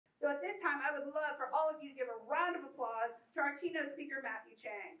at this time, I would love for all of you to give a round of applause to our keynote speaker, Matthew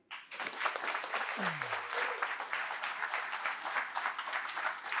Chang.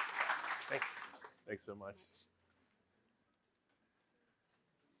 Thanks. Thanks so much.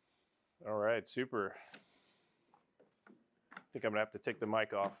 All right, super. I think I'm gonna have to take the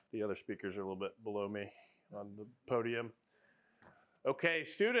mic off. The other speakers are a little bit below me on the podium. Okay,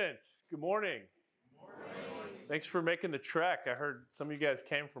 students, good morning. Good morning. Thanks for making the trek. I heard some of you guys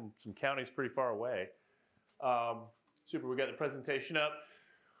came from some counties pretty far away. Super, we got the presentation up.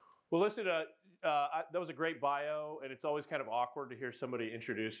 Well, listen, that was a great bio, and it's always kind of awkward to hear somebody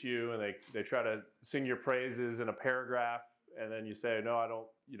introduce you, and they try to sing your praises in a paragraph, and then you say, no, I don't,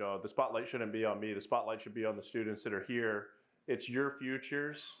 you know, the spotlight shouldn't be on me. The spotlight should be on the students that are here. It's your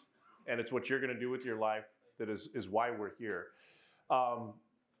futures, and it's what you're going to do with your life that is why we're here.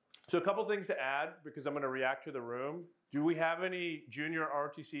 So a couple things to add, because I'm going to react to the room. Do we have any junior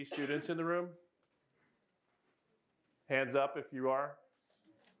ROTC students in the room? Hands up if you are.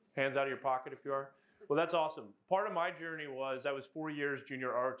 Hands out of your pocket if you are. Well, that's awesome. Part of my journey was I was 4 years junior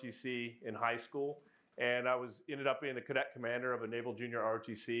ROTC in high school, and I ended up being the cadet commander of a naval junior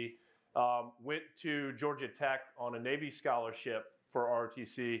ROTC. Went to Georgia Tech on a Navy scholarship for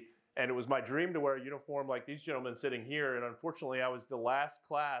ROTC, and it was my dream to wear a uniform like these gentlemen sitting here, and unfortunately I was the last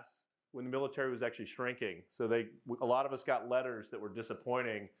class when the military was actually shrinking. So a lot of us got letters that were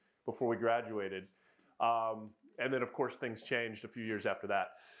disappointing before we graduated. And then of course things changed a few years after that.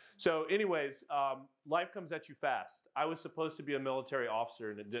 So anyways, life comes at you fast. I was supposed to be a military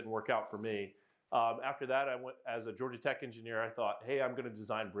officer and it didn't work out for me. After that, I went as a Georgia Tech engineer. I thought, hey, I'm going to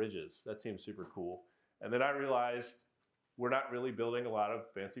design bridges. That seems super cool. And then I realized we're not really building a lot of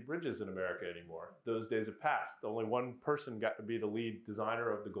fancy bridges in America anymore. Those days have passed. Only one person got to be the lead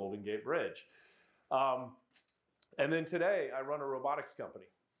designer of the Golden Gate Bridge. And then today, I run a robotics company.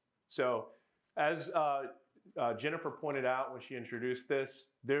 So as Jennifer pointed out when she introduced this,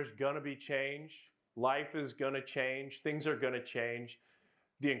 there's going to be change. Life is going to change. Things are going to change.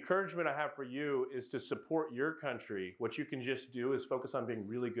 The encouragement I have for you is to support your country. What you can just do is focus on being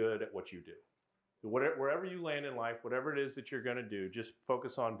really good at what you do. Wherever you land in life, whatever it is that you're going to do, just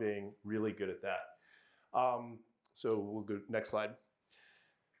focus on being really good at that. So we'll go next slide.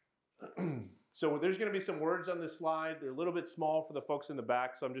 So there's going to be some words on this slide. They're a little bit small for the folks in the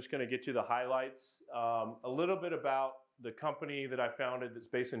back, so I'm just going to get to the highlights. A little bit about the company that I founded that's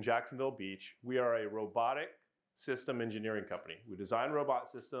based in Jacksonville Beach. We are a robotic system engineering company. We design robot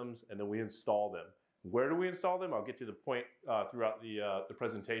systems and then we install them. Where do we install them? I'll get to the point throughout the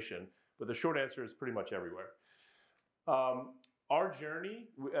presentation, but the short answer is pretty much everywhere. Our journey,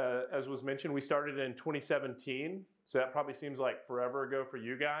 as was mentioned, we started in 2017, so that probably seems like forever ago for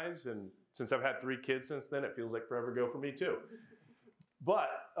you guys, and since I've had 3 kids since then, it feels like forever ago for me too. But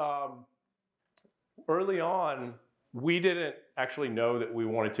early on, we didn't actually know that we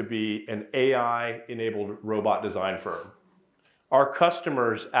wanted to be an AI-enabled robot design firm. Our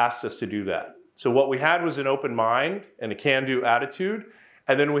customers asked us to do that. So what we had was an open mind and a can-do attitude,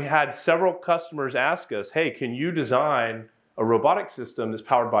 and then we had several customers ask us, hey, can you design a robotic system that's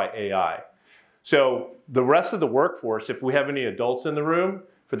powered by AI? So the rest of the workforce, if we have any adults in the room,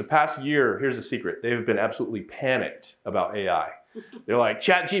 for the past year, here's a secret, they've been absolutely panicked about AI. They're like,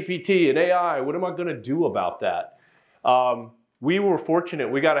 ChatGPT and AI, what am I gonna do about that? We were fortunate,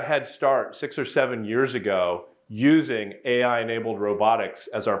 we got a head start 6 or 7 years ago using AI-enabled robotics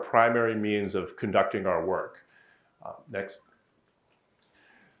as our primary means of conducting our work. Next.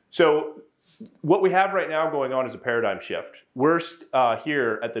 So what we have right now going on is a paradigm shift. We're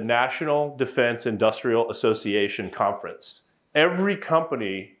here at the National Defense Industrial Association Conference. Every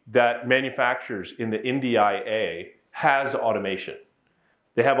company that manufactures in the NDIA has automation.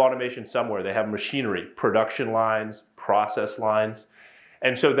 They have automation somewhere. They have machinery, production lines, process lines.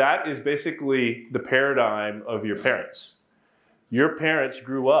 And so that is basically the paradigm of your parents. Your parents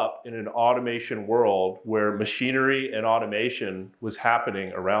grew up in an automation world where machinery and automation was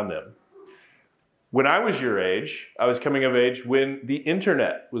happening around them. When I was your age, I was coming of age when the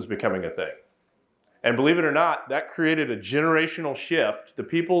internet was becoming a thing. And believe it or not, that created a generational shift. The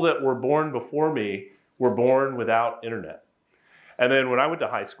people that were born before me were born without internet. And then when I went to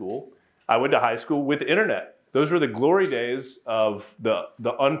high school with internet. Those were the glory days of the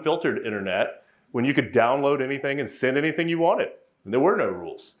unfiltered internet when you could download anything and send anything you wanted. And there were no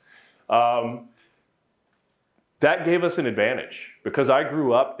rules. That gave us an advantage. Because I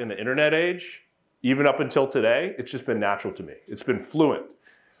grew up in the internet age, even up until today, it's just been natural to me. It's been fluent.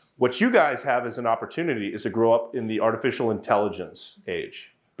 What you guys have as an opportunity is to grow up in the artificial intelligence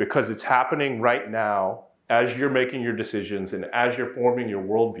age, because it's happening right now as you're making your decisions and as you're forming your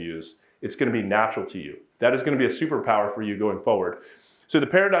worldviews, it's going to be natural to you. That is going to be a superpower for you going forward. So the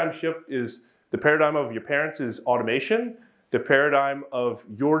paradigm shift is, the paradigm of your parents is automation. The paradigm of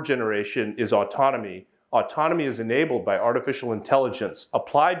your generation is autonomy. Autonomy is enabled by artificial intelligence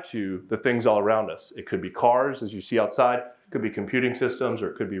applied to the things all around us. It could be cars, as you see outside, it could be computing systems, or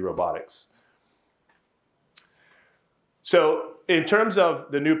it could be robotics. So in terms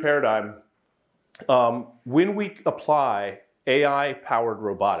of the new paradigm, when we apply AI-powered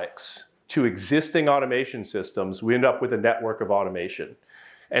robotics to existing automation systems, we end up with a network of automation.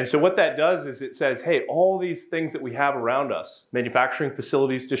 And so what that does is it says, hey, all these things that we have around us, manufacturing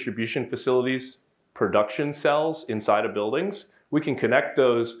facilities, distribution facilities, production cells inside of buildings, we can connect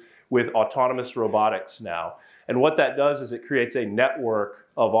those with autonomous robotics now. And what that does is it creates a network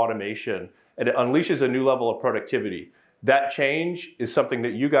of automation and it unleashes a new level of productivity. That change is something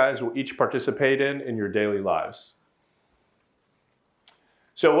that you guys will each participate in your daily lives.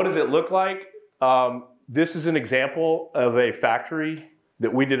 So what does it look like? This is an example of a factory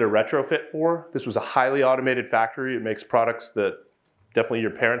that we did a retrofit for. This was a highly automated factory. It makes products that definitely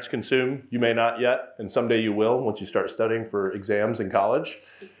your parents consume. You may not yet, and someday you will once you start studying for exams in college.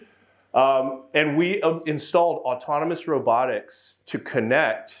 And we installed autonomous robotics to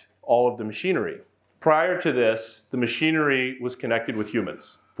connect all of the machinery. Prior to this, the machinery was connected with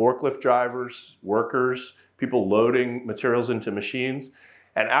humans, forklift drivers, workers, people loading materials into machines.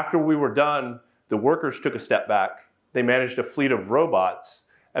 And after we were done, the workers took a step back. They managed a fleet of robots,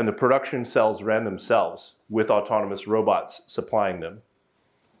 and the production cells ran themselves with autonomous robots supplying them.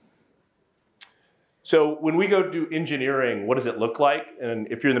 So when we go do engineering, what does it look like? And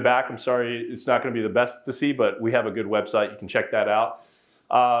if you're in the back, I'm sorry, it's not going to be the best to see, but we have a good website. You can check that out.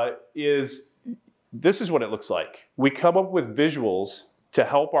 This is what it looks like. We come up with visuals to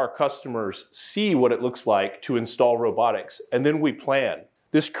help our customers see what it looks like to install robotics, and then we plan.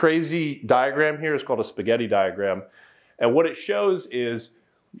 This crazy diagram here is called a spaghetti diagram. And what it shows is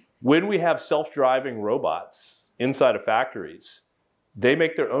when we have self-driving robots inside of factories, they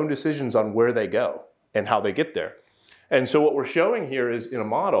make their own decisions on where they go and how they get there. And so what we're showing here is in a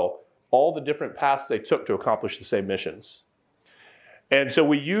model, all the different paths they took to accomplish the same missions. And so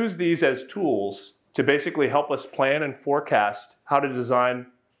we use these as tools to basically help us plan and forecast how to design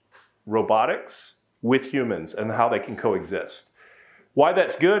robotics with humans and how they can coexist. Why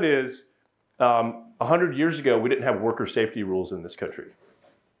that's good is 100 years ago, we didn't have worker safety rules in this country.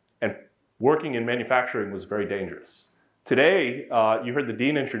 And working in manufacturing was very dangerous. Today, you heard the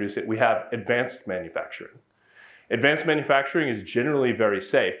dean introduce it, we have advanced manufacturing. Advanced manufacturing is generally very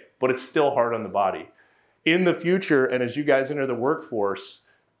safe, but it's still hard on the body. In the future, and as you guys enter the workforce,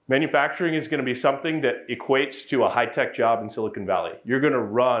 manufacturing is going to be something that equates to a high-tech job in Silicon Valley. You're going to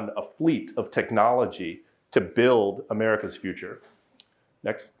run a fleet of technology to build America's future.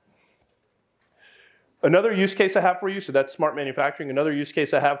 Next. Another use case I have for you, so that's smart manufacturing. Another use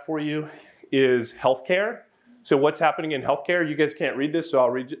case I have for you is healthcare. So what's happening in healthcare? You guys can't read this, so I'll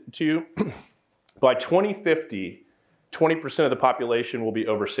read it to you. By 2050, 20% of the population will be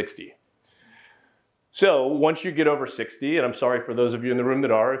over 60. So once you get over 60, and I'm sorry for those of you in the room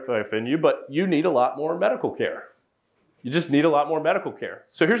that are, if I offend you, but you need a lot more medical care. You just need a lot more medical care.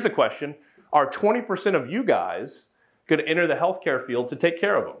 So here's the question. Are 20% of you guys going to enter the healthcare field to take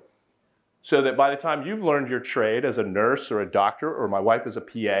care of them? So that by the time you've learned your trade as a nurse or a doctor, or my wife is a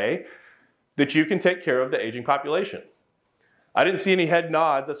PA, that you can take care of the aging population. I didn't see any head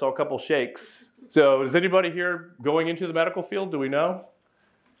nods. I saw a couple shakes. So is anybody here going into the medical field? Do we know?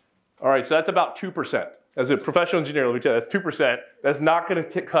 All right, so that's about 2%. As a professional engineer, let me tell you, that's 2%. That's not going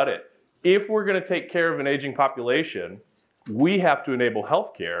to cut it. If we're going to take care of an aging population, we have to enable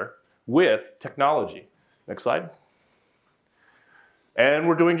healthcare with technology. Next slide. And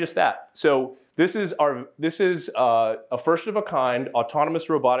we're doing just that. So this is a first-of-a-kind autonomous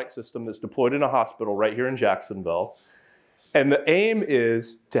robotic system that's deployed in a hospital right here in Jacksonville. And the aim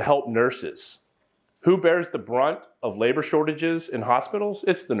is to help nurses. Who bears the brunt of labor shortages in hospitals?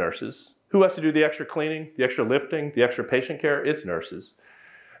 It's the nurses. Who has to do the extra cleaning, the extra lifting, the extra patient care? It's nurses.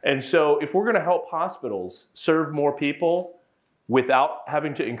 And so if we're going to help hospitals serve more people without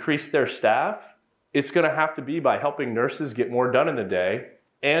having to increase their staff, it's going to have to be by helping nurses get more done in the day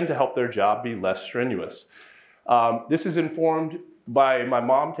and to help their job be less strenuous. This is informed by, my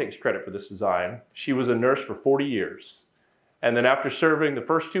mom takes credit for this design. She was a nurse for 40 years. And then after serving the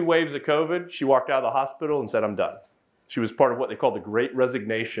first 2 waves of COVID, she walked out of the hospital and said, I'm done. She was part of what they call the Great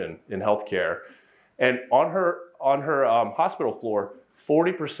Resignation in healthcare. And on her hospital floor,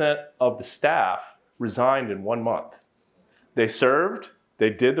 40% of the staff resigned in 1 month. They served, They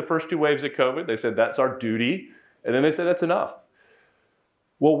did the first 2 waves of COVID. They said that's our duty. And then they said that's enough.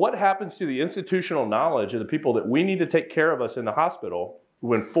 Well, what happens to the institutional knowledge of the people that we need to take care of us in the hospital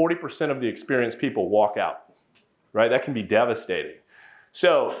when 40% of the experienced people walk out, right? That can be devastating.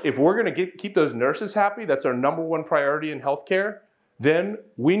 So if we're going to keep those nurses happy, that's our #1 priority in healthcare, then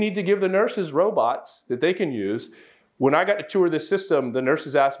we need to give the nurses robots that they can use. When I got to tour this system, the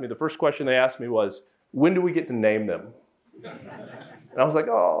nurses asked me, the first question they asked me was, when do we get to name them? And I was like,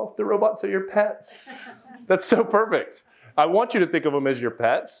 oh, the robots are your pets. That's so perfect. I want you to think of them as your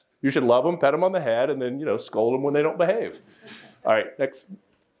pets. You should love them, pet them on the head, and then, scold them when they don't behave. All right, next.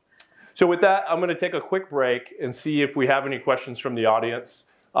 So with that, I'm going to take a quick break and see if we have any questions from the audience.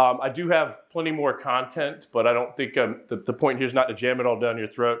 I do have plenty more content, but I don't think the point here is not to jam it all down your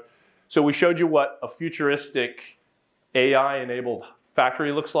throat. So we showed you what a futuristic AI-enabled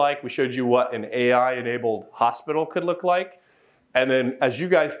factory looks like. We showed you what an AI-enabled hospital could look like. And then as you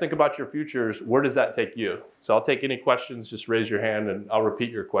guys think about your futures, where does that take you? So I'll take any questions, just raise your hand and I'll repeat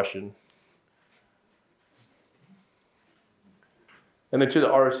your question. And then to the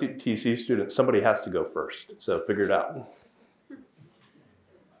ROTC students, somebody has to go first, so figure it out.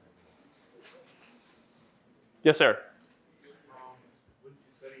 Yes, sir? What did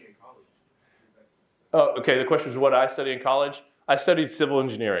you study in college? Oh, okay, the question is what I studied in college. I studied civil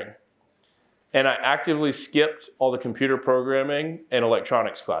engineering. And I actively skipped all the computer programming and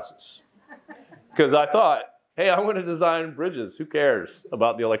electronics classes. Because I thought, hey, I want to design bridges. Who cares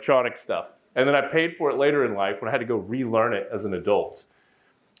about the electronic stuff? And then I paid for it later in life when I had to go relearn it as an adult.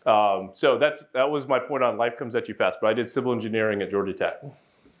 So that was my point on life comes at you fast. But I did civil engineering at Georgia Tech.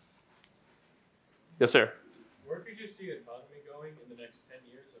 Yes, sir? Where could you see autonomy going in the next 10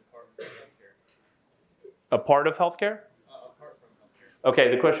 years apart from healthcare? A part of healthcare? Apart from healthcare.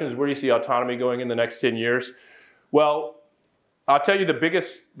 Okay, the question is where do you see autonomy going in the next 10 years? Well, I'll tell you the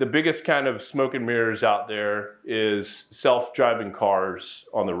biggest kind of smoke and mirrors out there is self-driving cars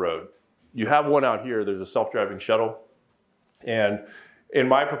on the road. You have one out here, there's a self-driving shuttle. And in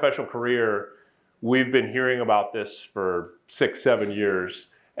my professional career, we've been hearing about this for 6-7 years.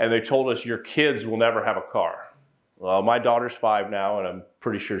 And they told us your kids will never have a car. Well, my daughter's 5 now, and I'm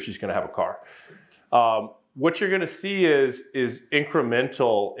pretty sure she's going to have a car. What you're going to see is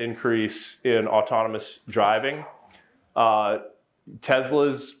incremental increase in autonomous driving.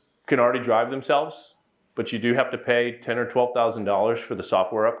 Teslas can already drive themselves, but you do have to pay $10,000 or $12,000 for the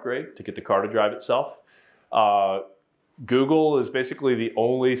software upgrade to get the car to drive itself. Google is basically the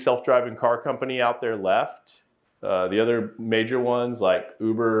only self-driving car company out there left. The other major ones like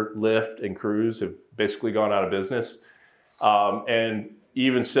Uber, Lyft, and Cruise have basically gone out of business. And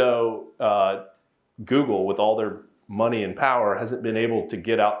even so, Google, with all their money and power, hasn't been able to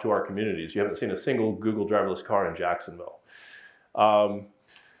get out to our communities. You haven't seen a single Google driverless car in Jacksonville.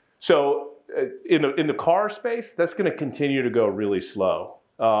 So in the car space, that's going to continue to go really slow.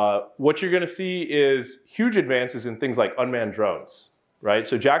 What you're going to see is huge advances in things like unmanned drones. Right?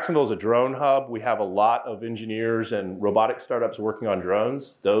 So Jacksonville is a drone hub. We have a lot of engineers and robotic startups working on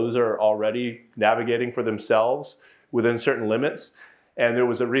drones. Those are already navigating for themselves within certain limits. And there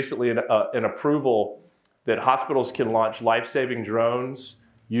was recently an approval that hospitals can launch life-saving drones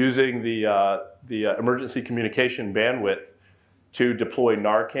using the emergency communication bandwidth to deploy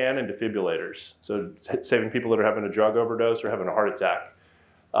Narcan and defibrillators. So saving people that are having a drug overdose or having a heart attack.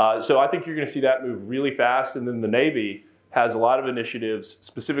 So I think you're going to see that move really fast. And then the Navy has a lot of initiatives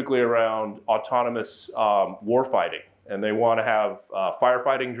specifically around autonomous warfighting. And they want to have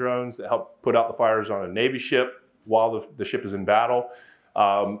firefighting drones that help put out the fires on a Navy ship while the ship is in battle,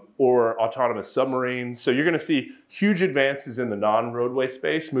 or autonomous submarines. So you're going to see huge advances in the non-roadway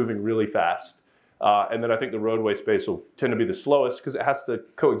space moving really fast. And then I think the roadway space will tend to be the slowest because it has to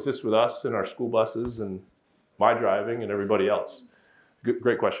coexist with us and our school buses and my driving and everybody else.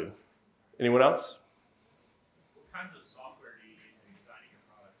 Great question. Anyone else?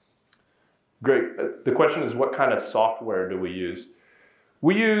 Great. The question is, what kind of software do we use?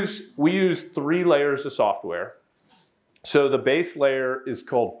 We use 3 layers of software. So the base layer is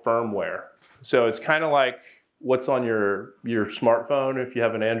called firmware. So it's kind of like what's on your smartphone if you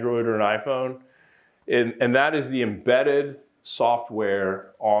have an Android or an iPhone. And that is the embedded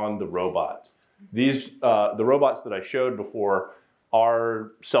software on the robot. The robots that I showed before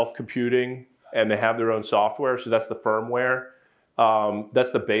are self-computing and they have their own software. So that's the firmware.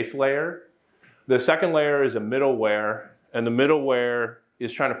 That's the base layer. The second layer is a middleware, and the middleware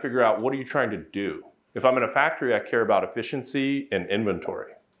is trying to figure out what are you trying to do. If I'm in a factory, I care about efficiency and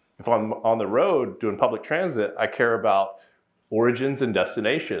inventory. If I'm on the road doing public transit, I care about origins and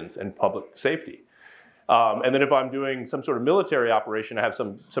destinations and public safety. And then if I'm doing some sort of military operation, I have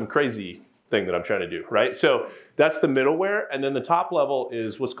some crazy thing that I'm trying to do, right? So that's the middleware. And then the top level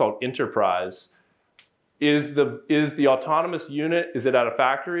is what's called enterprise. Is the autonomous unit, is it at a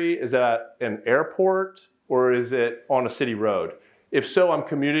factory? Is it at an airport? Or is it on a city road? If so, I'm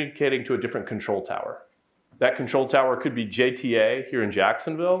communicating to a different control tower. That control tower could be JTA here in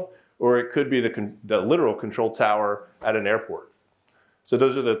Jacksonville, or it could be the literal control tower at an airport. So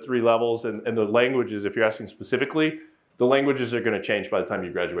those are the three levels, and the languages, if you're asking specifically, the languages are going to change by the time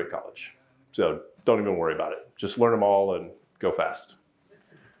you graduate college. So don't even worry about it. Just learn them all and go fast.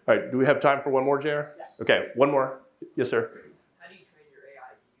 All right, do we have time for one more, JR? Yes. Okay, one more. Yes, sir. How do you train your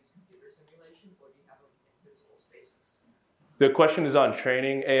AI? Do you use computer simulation, or do you have them in physical spaces? The question is on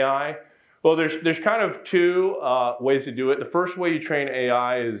training AI. Well, there's kind of two ways to do it. The first way you train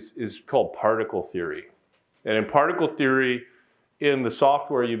AI is called particle theory. And in particle theory, in the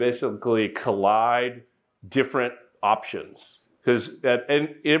software, you basically collide different options. Because at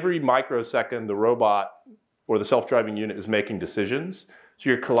every microsecond, the robot or the self-driving unit is making decisions. So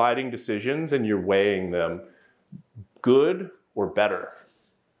you're colliding decisions and you're weighing them, good or better,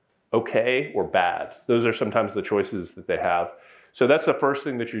 okay or bad. Those are sometimes the choices that they have. So that's the first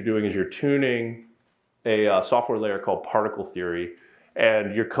thing that you're doing is you're tuning a software layer called particle theory,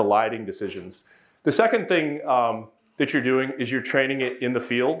 and you're colliding decisions. The second thing that you're doing is you're training it in the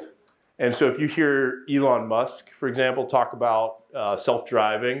field. And so if you hear Elon Musk, for example, talk about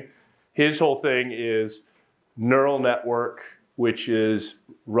self-driving, his whole thing is neural network, which is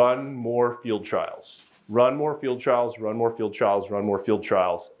run more field trials. Run more field trials, run more field trials, run more field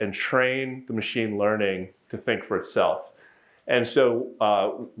trials, and train the machine learning to think for itself. And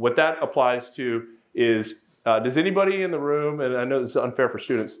so what that applies to is, does anybody in the room, and I know this is unfair for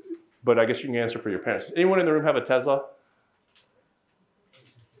students, but I guess you can answer for your parents. Does anyone in the room have a Tesla?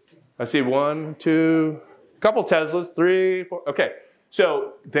 I see one, two, a couple Teslas, 3, 4. Okay,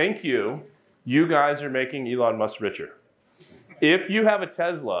 so thank you. You guys are making Elon Musk richer. If you have a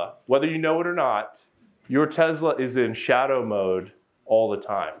Tesla, whether you know it or not, your Tesla is in shadow mode all the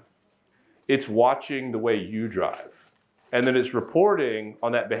time. It's watching the way you drive. And then it's reporting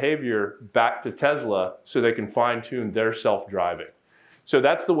on that behavior back to Tesla so they can fine-tune their self-driving. So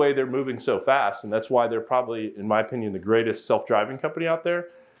that's the way they're moving so fast, and that's why they're probably, in my opinion, the greatest self-driving company out there,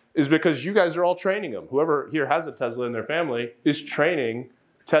 is because you guys are all training them. Whoever here has a Tesla in their family is training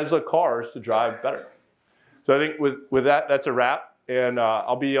Tesla cars to drive better. So I think with that, that's a wrap. And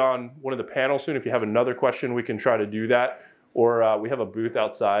I'll be on one of the panels soon. If you have another question, we can try to do that. Or we have a booth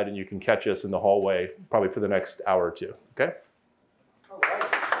outside, and you can catch us in the hallway probably for the next hour or two. Okay?